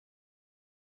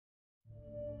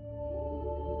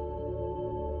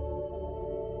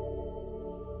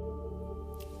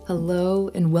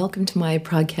Hello, and welcome to my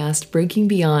podcast, Breaking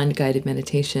Beyond Guided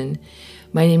Meditation.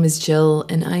 My name is Jill,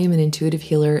 and I am an intuitive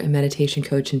healer, a meditation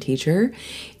coach, and teacher,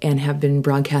 and have been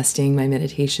broadcasting my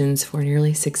meditations for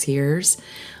nearly 6 years.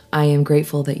 I am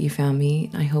grateful that you found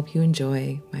me, and I hope you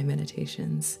enjoy my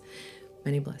meditations.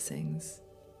 Many blessings.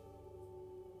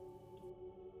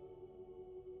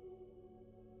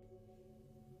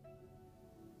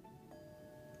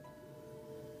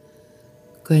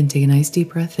 Go ahead and take a nice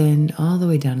deep breath in all the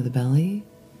way down to the belly.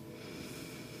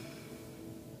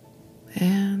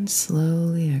 And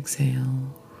slowly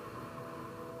exhale.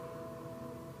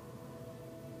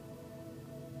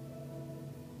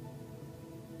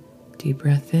 Deep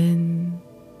breath in.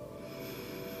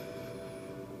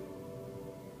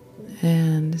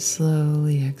 And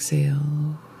slowly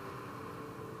exhale.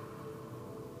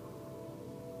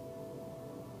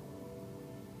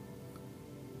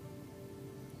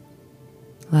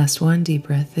 Last one, deep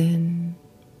breath in.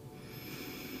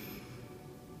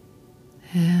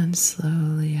 And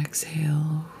slowly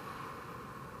exhale.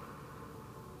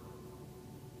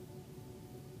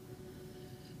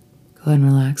 Go ahead and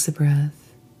relax the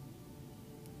breath,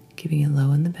 keeping it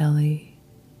low in the belly.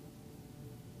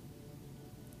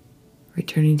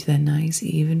 Returning to that nice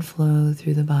even flow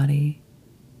through the body.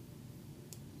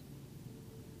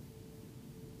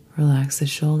 Relax the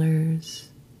shoulders,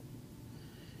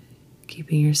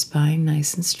 keeping your spine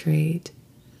nice and straight.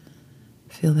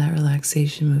 Feel that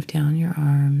relaxation move down your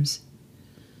arms,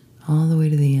 all the way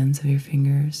to the ends of your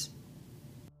fingers.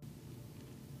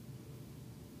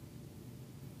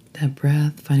 That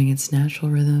breath finding its natural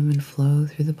rhythm and flow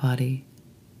through the body.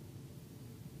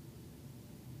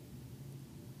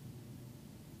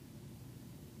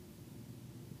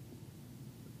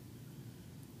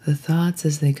 The thoughts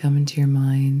as they come into your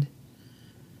mind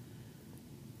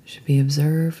should be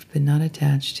observed but not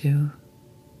attached to.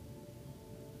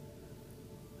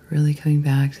 Really coming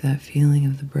back to that feeling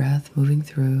of the breath moving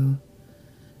through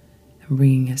and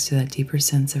bringing us to that deeper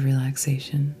sense of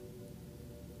relaxation.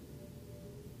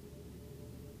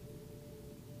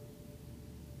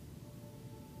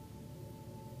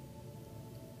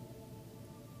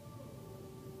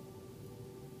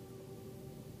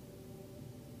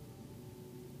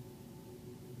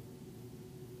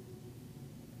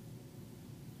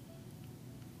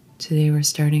 Today we're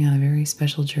starting on a very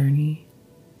special journey.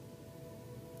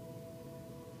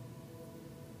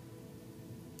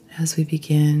 As we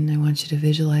begin, I want you to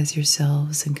visualize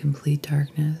yourselves in complete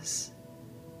darkness.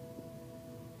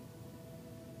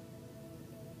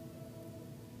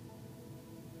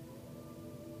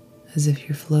 As if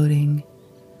you're floating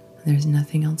and there's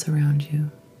nothing else around you.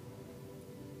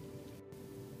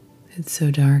 It's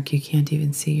so dark you can't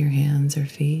even see your hands or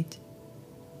feet.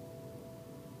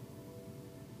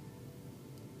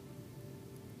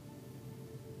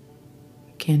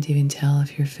 You can't even tell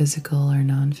if you're physical or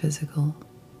non-physical.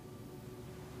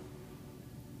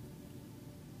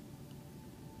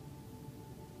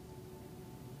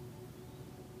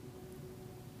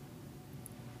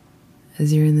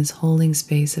 As you're in this holding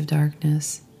space of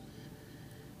darkness,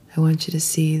 I want you to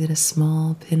see that a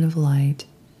small pin of light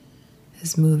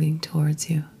is moving towards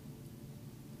you.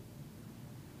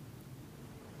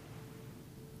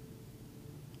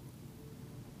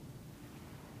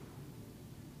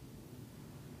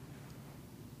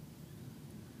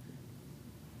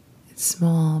 It's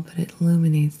small, but it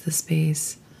illuminates the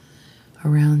space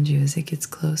around you as it gets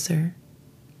closer.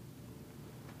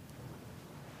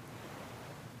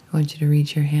 I want you to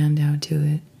reach your hand out to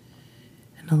it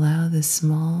and allow this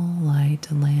small light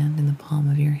to land in the palm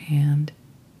of your hand,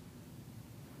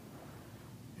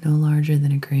 no larger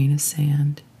than a grain of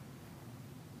sand.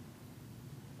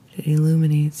 It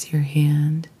illuminates your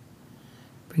hand,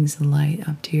 brings the light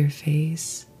up to your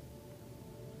face.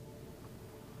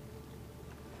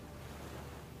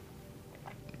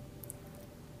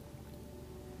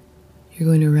 You're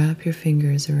going to wrap your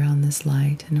fingers around this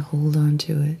light and hold on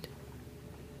to it.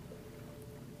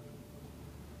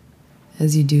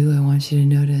 As you do, I want you to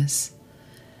notice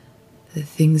that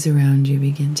things around you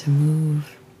begin to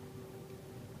move.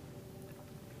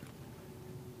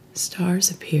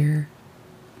 Stars appear,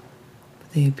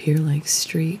 but they appear like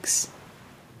streaks.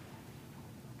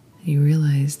 You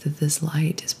realize that this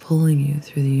light is pulling you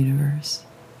through the universe.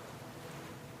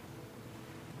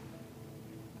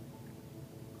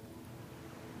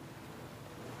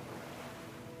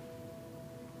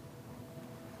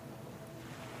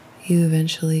 You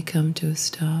eventually come to a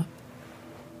stop.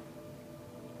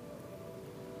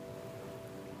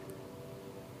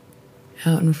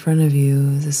 Out in front of you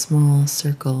is a small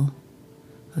circle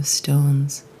of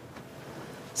stones,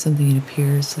 something that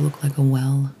appears to look like a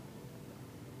well.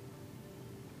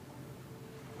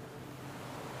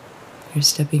 You're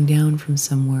stepping down from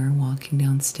somewhere, walking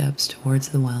down steps towards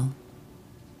the well.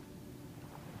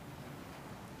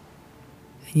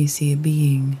 And you see a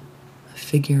being, a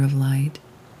figure of light,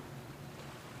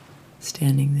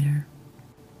 standing there.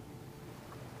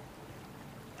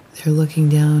 They're looking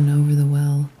down over the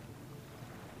well.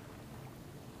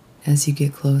 As you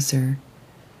get closer,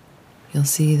 you'll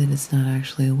see that it's not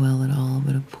actually a well at all,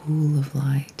 but a pool of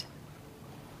light.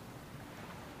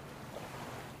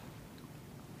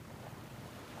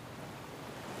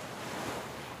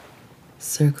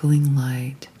 Circling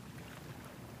light,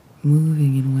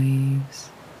 moving in waves.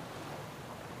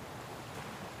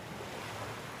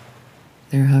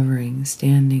 They're hovering,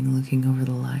 standing, looking over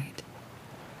the light,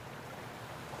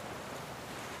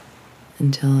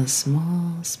 until a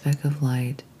small speck of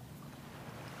light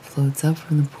floats up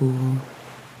from the pool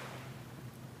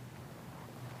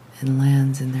and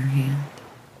lands in their hand.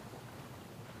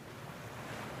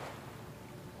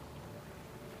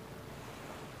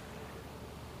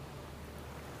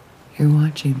 You're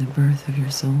watching the birth of your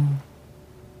soul.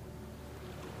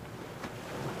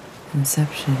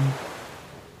 Inception.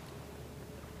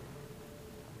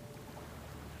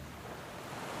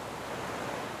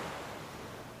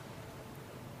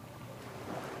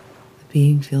 The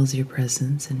being feels your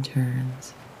presence and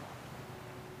turns,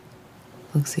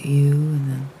 looks at you,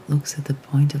 and then looks at the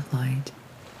point of light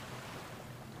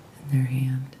in their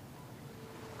hand.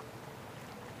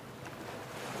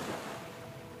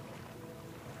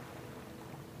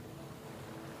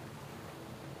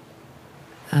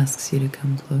 Asks you to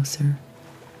come closer.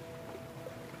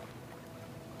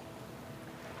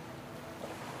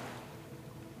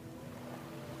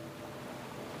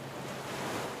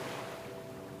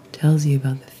 Tells you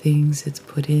about the things it's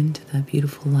put into that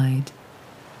beautiful light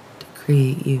to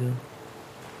create you.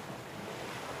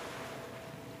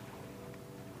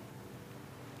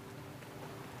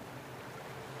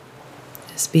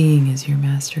 This being is your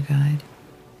master guide,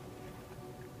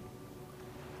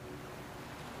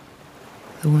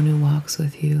 the one who walks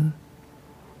with you,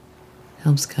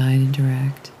 helps guide and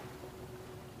direct,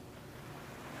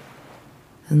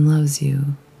 and loves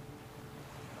you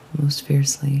most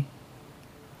fiercely.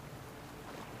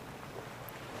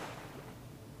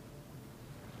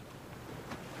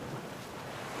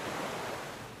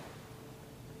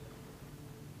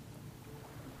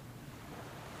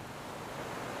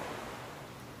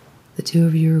 The two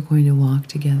of you are going to walk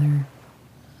together.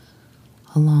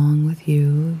 Along with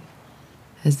you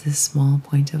as this small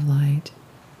point of light.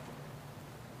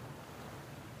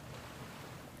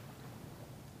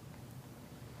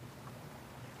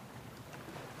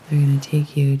 They're going to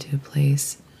take you to a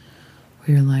place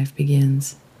where your life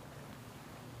begins,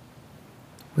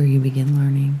 where you begin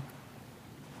learning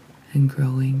and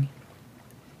growing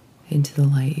into the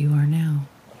light you are now.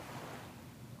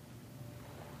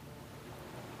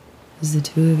 As the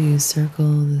two of you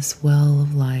circle this well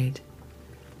of light,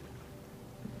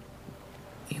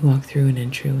 you walk through an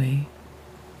entryway.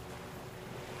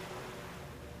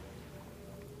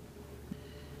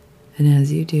 And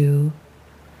as you do,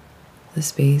 the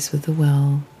space with the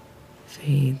well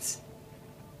fades,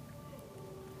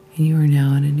 and you are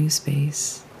now in a new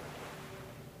space,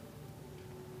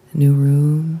 a new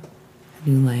room, a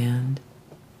new land.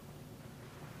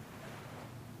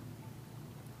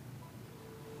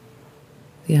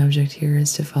 The object here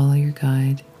is to follow your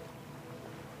guide.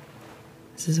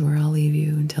 This is where I'll leave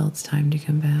you until it's time to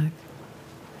come back.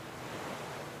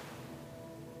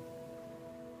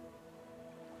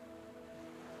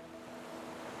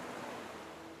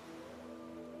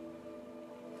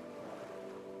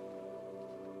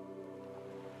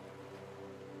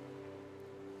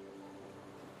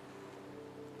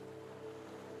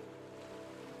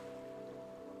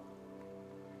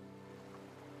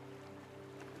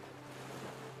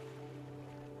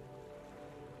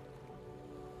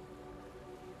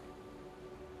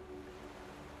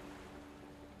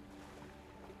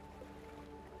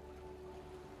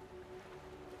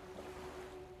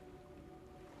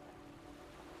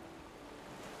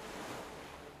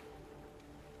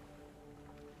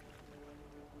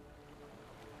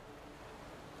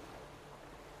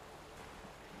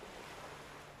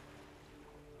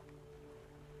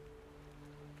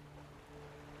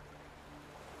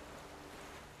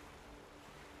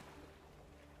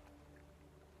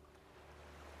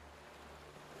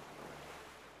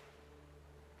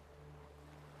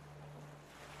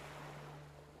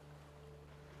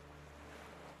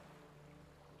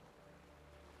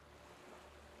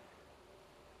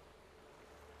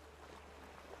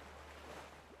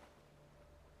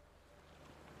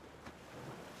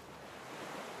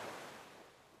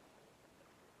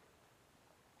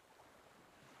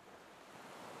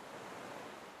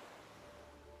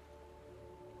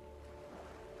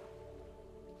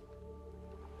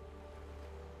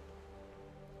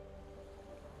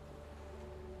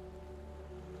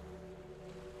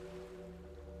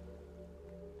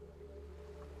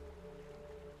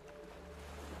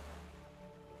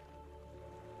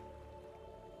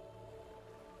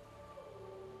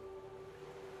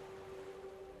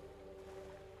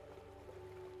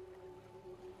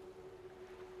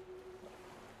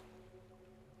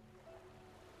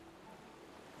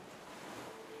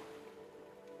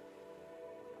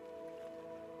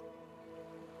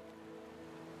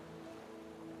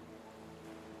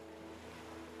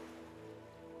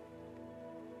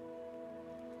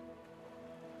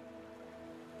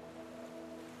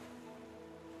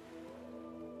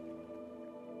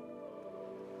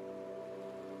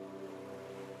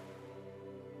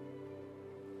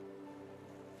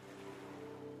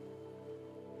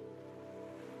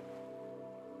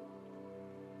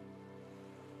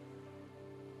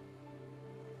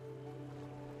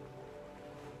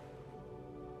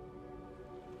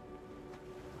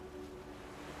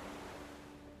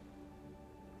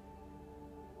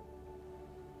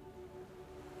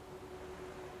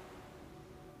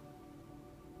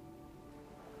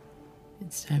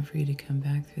 It's time for you to come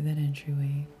back through that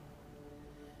entryway,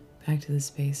 back to the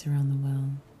space around the well.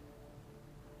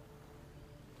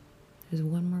 There's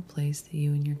one more place that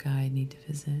you and your guide need to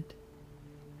visit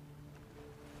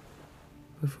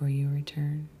before you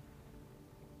return.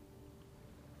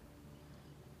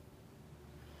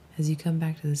 As you come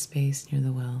back to the space near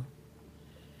the well,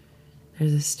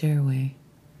 there's a stairway.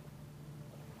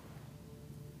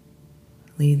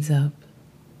 Leads up.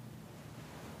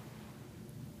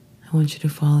 I want you to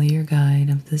follow your guide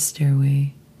up this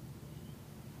stairway.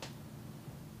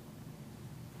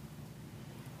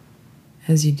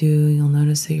 As you do, you'll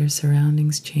notice that your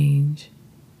surroundings change.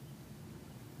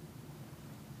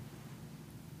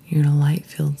 You're in a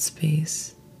light-filled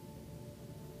space.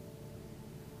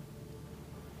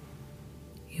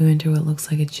 You enter what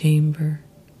looks like a chamber,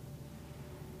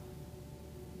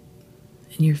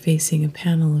 and you're facing a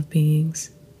panel of beings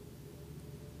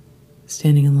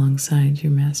standing alongside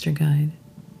your master guide.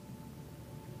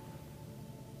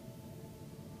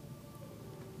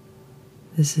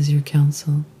 This is your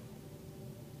council.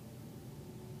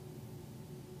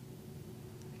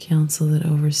 A council that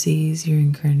oversees your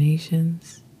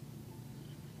incarnations,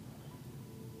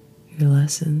 your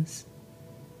lessons.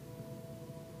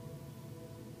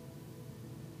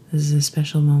 This is a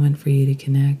special moment for you to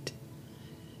connect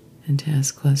and to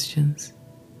ask questions.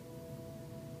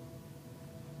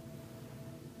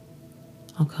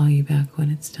 I'll call you back when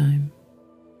it's time.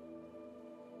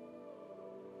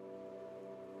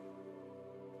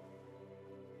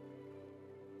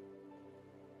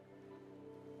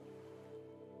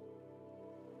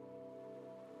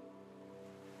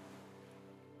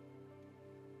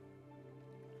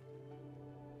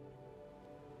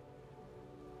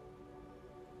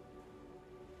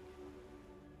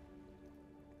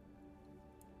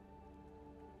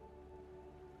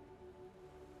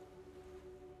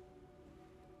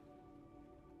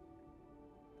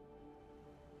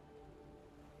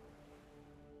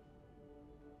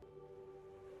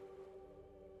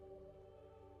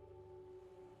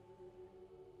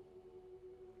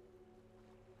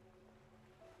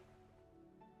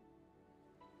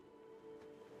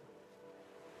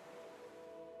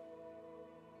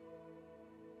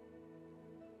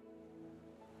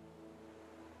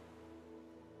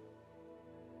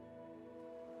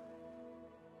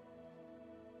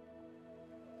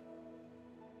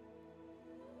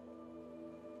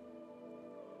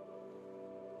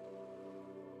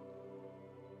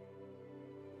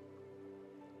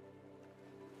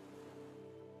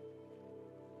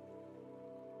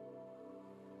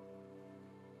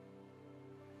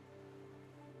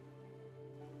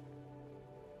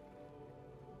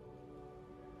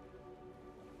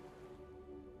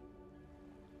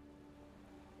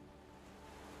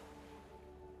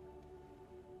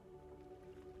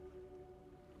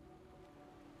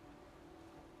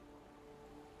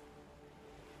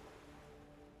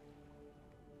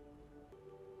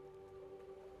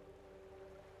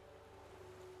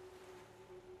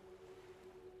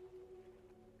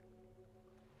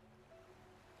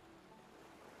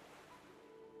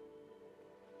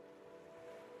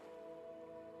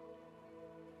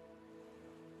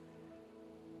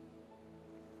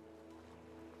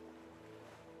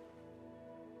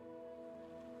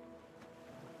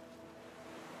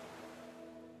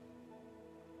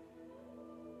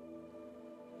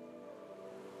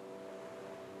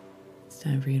 It's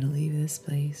time for you to leave this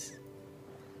place.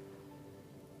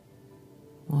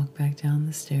 Walk back down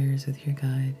the stairs with your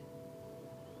guide,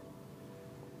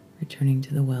 returning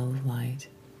to the well of light.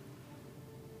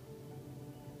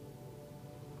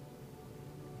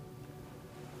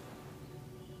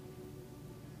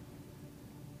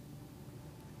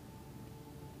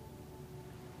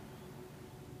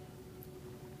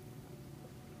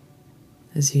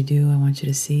 As you do, I want you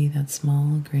to see that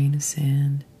small grain of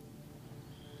sand,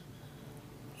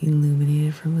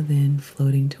 illuminated from within,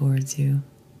 floating towards you,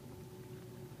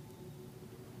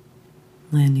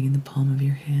 landing in the palm of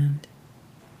your hand.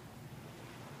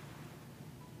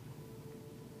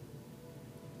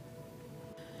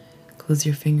 Close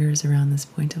your fingers around this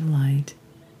point of light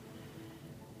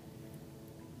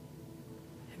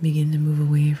and begin to move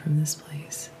away from this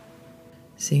place,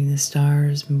 seeing the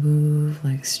stars move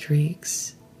like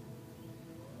streaks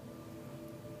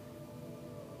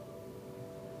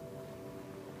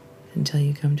until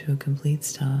you come to a complete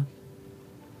stop.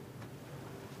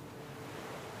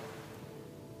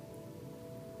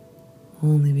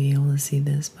 Only be able to see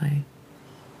this by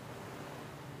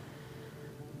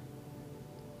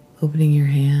opening your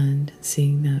hand,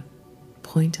 seeing that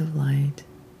point of light.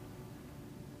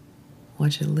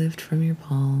 Watch it lift from your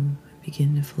palm and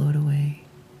begin to float away.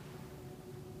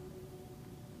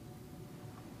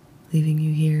 leaving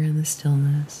you here in the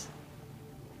stillness.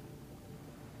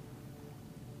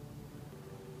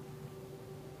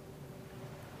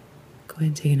 Go ahead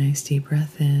and take a nice deep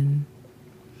breath in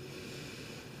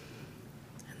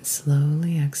and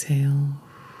slowly exhale.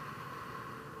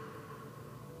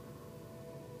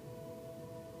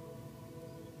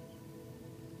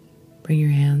 Bring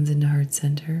your hands into heart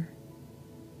center.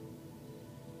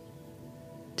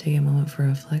 Take a moment for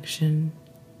reflection.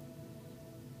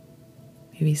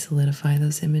 Maybe solidify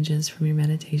those images from your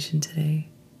meditation today.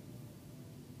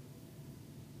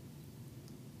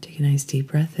 Take a nice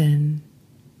deep breath in.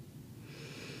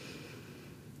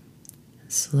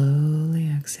 And slowly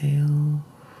exhale.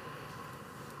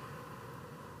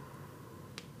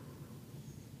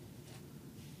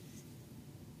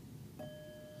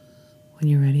 When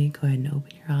you're ready, go ahead and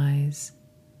open your eyes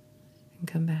and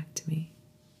come back to me.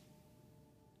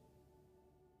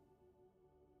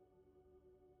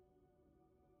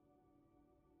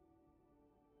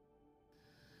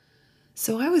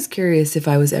 So I was curious if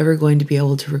I was ever going to be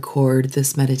able to record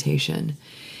this meditation.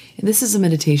 And this is a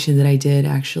meditation that I did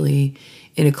actually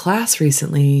in a class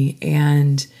recently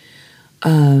and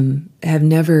have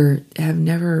never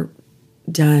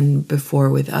done before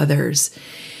with others.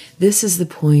 This is the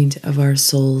point of our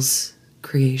soul's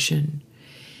creation.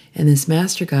 And this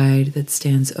master guide that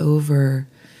stands over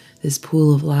this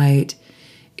pool of light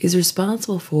is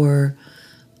responsible for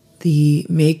the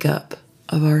makeup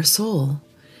of our soul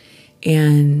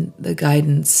and the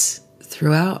guidance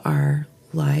throughout our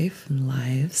life and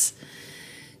lives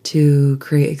to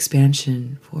create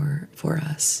expansion for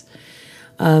us.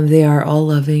 They are all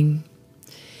loving,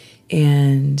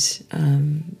 and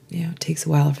it takes a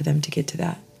while for them to get to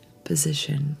that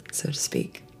position, so to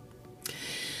speak.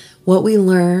 What we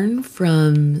learn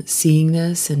from seeing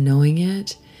this and knowing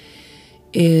it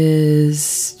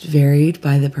is varied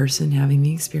by the person having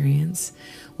the experience.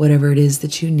 Whatever it is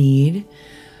that you need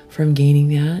from gaining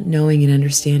that, knowing and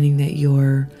understanding that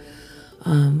you're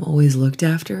always looked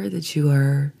after, that you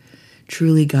are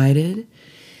truly guided.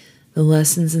 The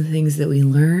lessons and things that we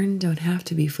learn don't have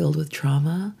to be filled with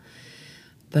trauma,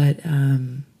 but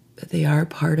they are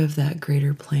part of that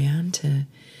greater plan to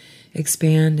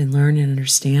expand and learn and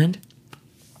understand.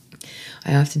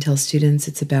 I often tell students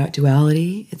it's about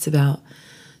duality. It's about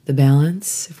the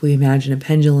balance. If we imagine a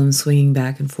pendulum swinging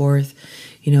back and forth,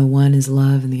 one is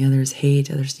love and the other is hate.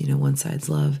 One side's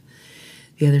love,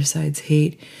 the other side's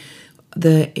hate.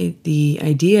 The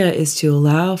idea is to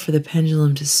allow for the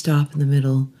pendulum to stop in the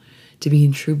middle, to be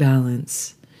in true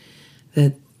balance.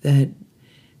 That they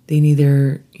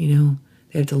neither, they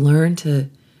have to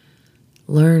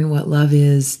learn what love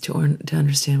is to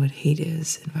understand what hate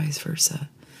is, and vice versa.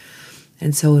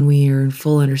 And so when we are in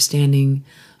full understanding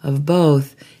of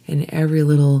both and every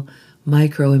little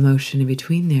micro emotion in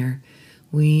between there,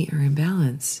 we are in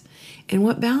balance. And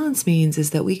what balance means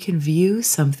is that we can view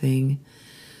something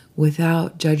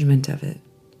without judgment of it,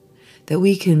 that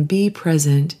we can be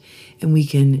present and we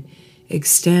can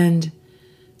extend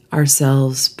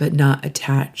ourselves but not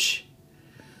attach.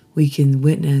 We can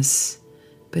witness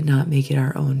but not make it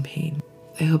our own pain.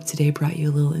 I hope today brought you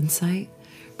a little insight,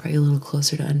 brought you a little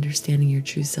closer to understanding your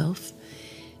true self,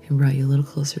 and brought you a little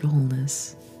closer to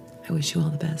wholeness. I wish you all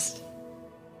the best.